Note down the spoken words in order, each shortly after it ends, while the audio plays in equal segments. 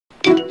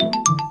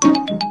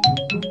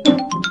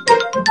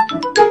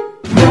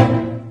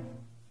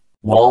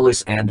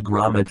Wallace and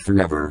Gromit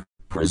Forever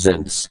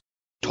presents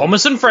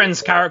Thomas and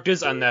Friends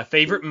characters and their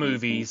favourite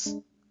movies.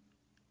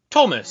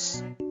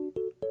 Thomas.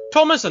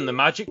 Thomas and the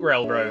Magic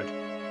Railroad.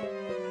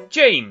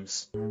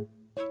 James.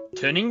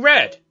 Turning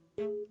Red.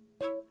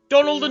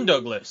 Donald and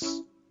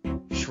Douglas.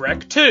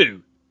 Shrek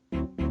 2.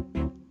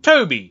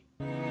 Toby.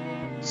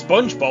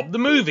 SpongeBob the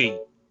Movie.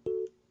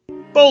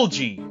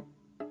 Bulgy.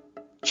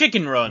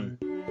 Chicken Run.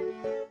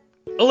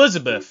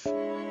 Elizabeth.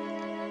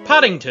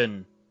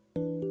 Paddington.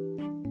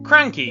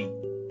 Cranky.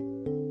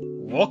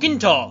 Walking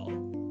Tall.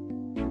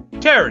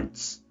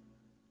 Terrence.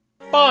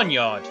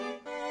 Barnyard.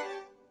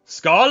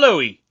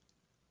 Scarloey.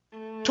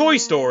 Toy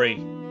Story.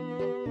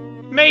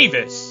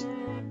 Mavis.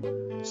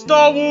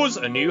 Star Wars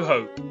A New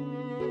Hope.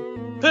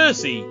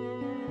 Percy.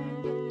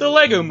 The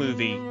Lego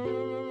Movie.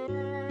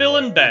 Bill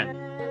and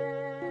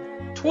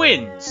Ben.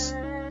 Twins.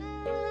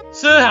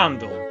 Sir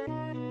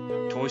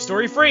Handel. Toy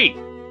Story 3.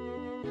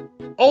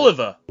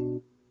 Oliver.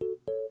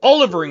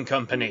 Oliver and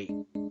Company.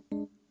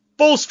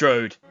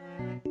 Bulstrode.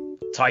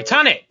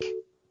 Titanic.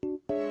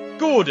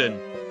 Gordon.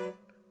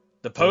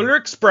 The Polar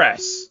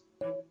Express.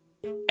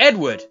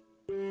 Edward.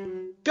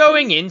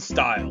 Going in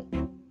Style.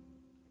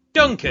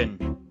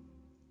 Duncan.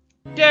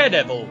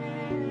 Daredevil.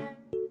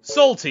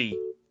 Salty.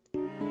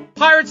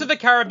 Pirates of the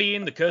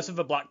Caribbean, The Curse of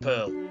the Black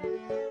Pearl.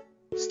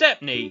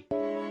 Stepney.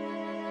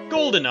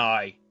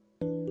 Goldeneye.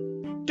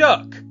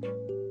 Duck.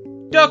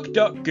 Duck,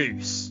 Duck,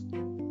 Goose.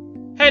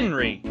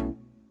 Henry.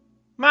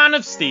 Man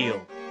of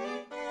Steel.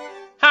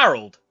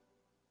 Harold.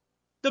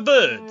 The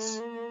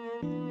Birds.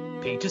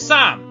 Peter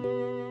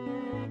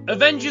Sam.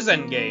 Avengers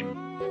Endgame.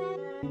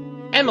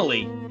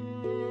 Emily.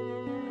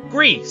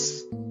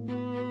 Grease.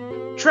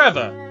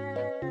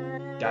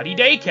 Trevor. Daddy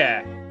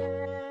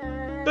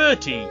Daycare.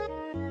 Bertie.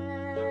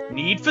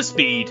 Need for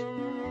Speed.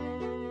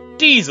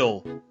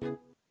 Diesel.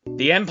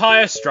 The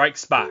Empire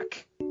Strikes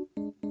Back.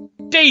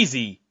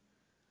 Daisy.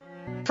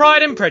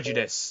 Pride and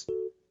Prejudice.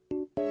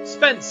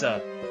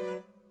 Spencer.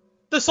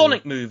 The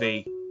Sonic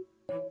Movie.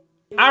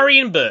 Ari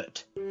and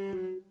Bert.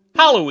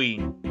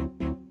 Halloween.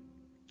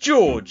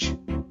 George.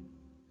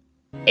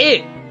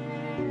 It.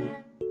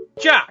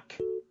 Jack.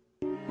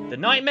 The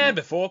Nightmare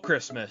Before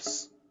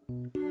Christmas.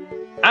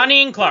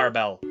 Annie and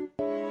Clarabelle.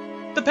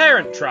 The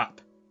Parent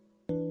Trap.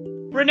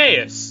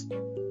 Rheneas.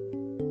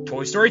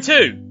 Toy Story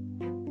 2.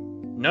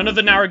 None of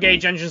the narrow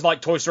gauge engines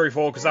like Toy Story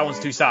 4 because that one's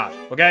too sad,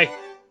 okay?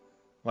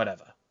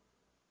 Whatever.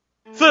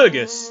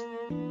 Fergus.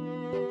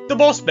 The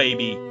Boss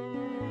Baby.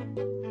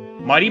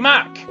 Mighty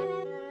Mac.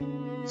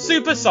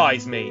 Super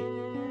Size Me.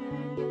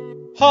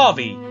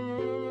 Harvey.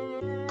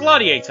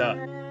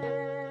 Gladiator.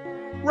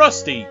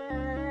 Rusty.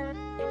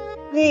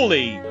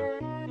 Wall-E.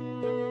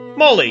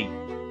 Molly.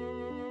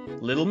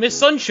 Little Miss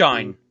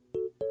Sunshine.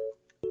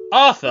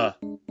 Arthur.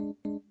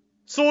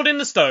 Sword in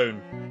the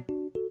Stone.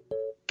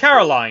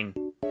 Caroline.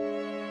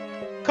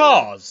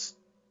 Cars.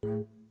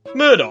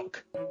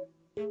 Murdoch.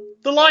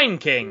 The Lion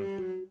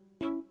King.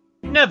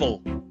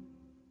 Neville.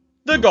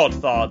 The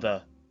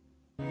Godfather.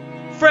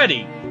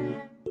 Freddy.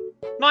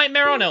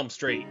 Nightmare on Elm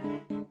Street.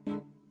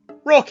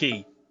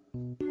 Rocky.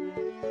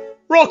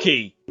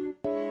 Rocky.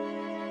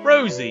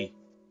 Rosie.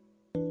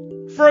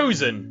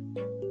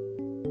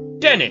 Frozen.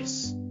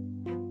 Dennis.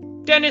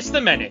 Dennis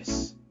the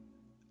Menace.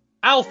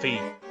 Alfie.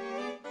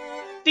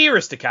 The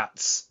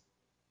Aristocats.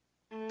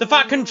 The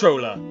Fat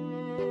Controller.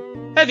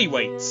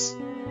 Heavyweights.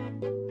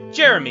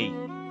 Jeremy.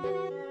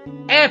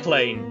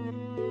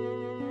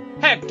 Airplane.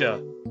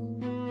 Hector.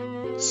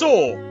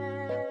 Saw.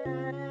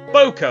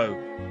 Boko.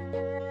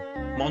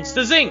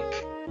 Monsters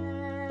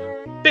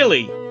Inc.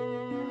 Billy.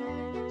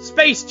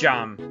 Space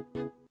Jam.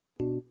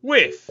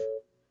 Whiff.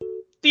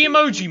 The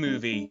Emoji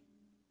Movie.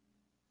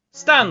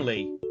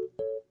 Stanley.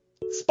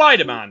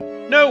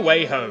 Spider-Man No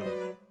Way Home.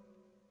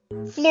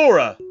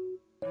 Flora.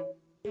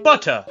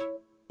 Butter.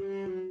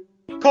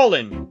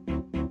 Colin.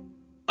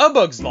 A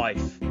Bug's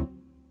Life.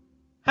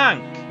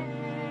 Hank.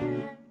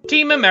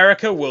 Team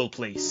America World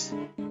Police.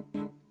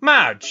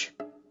 Madge.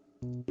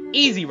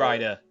 Easy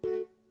Rider.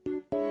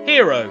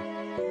 Hero.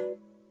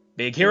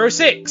 Big Hero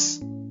 6.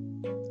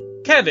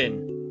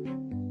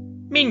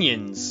 Kevin.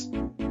 Minions.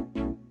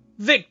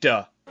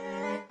 Victor.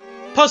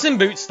 Puss in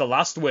Boots: The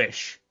Last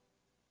Wish.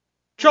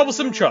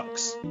 Troublesome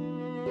Trucks.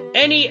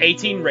 Any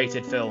 18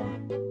 rated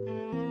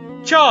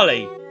film.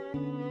 Charlie.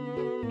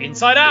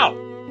 Inside Out.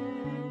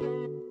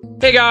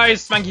 Hey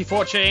guys, thank you for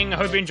watching. I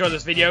hope you enjoyed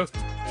this video.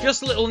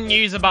 Just a little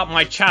news about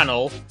my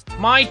channel.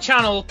 My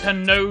channel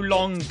can no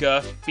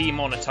longer be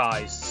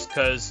monetized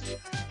because,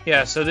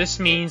 yeah, so this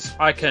means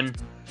I can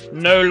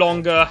no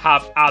longer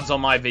have ads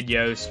on my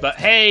videos. But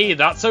hey,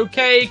 that's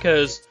okay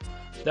because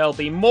there'll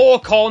be more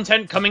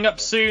content coming up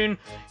soon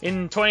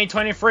in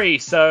 2023.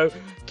 So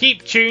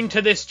keep tuned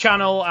to this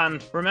channel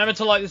and remember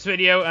to like this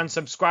video and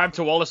subscribe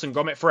to Wallace and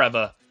Gromit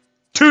Forever.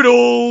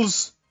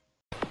 Toodles!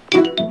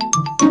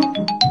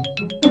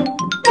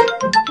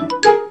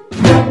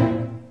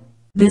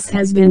 This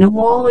has been a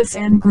Wallace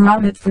and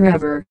Gromit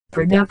Forever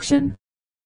production.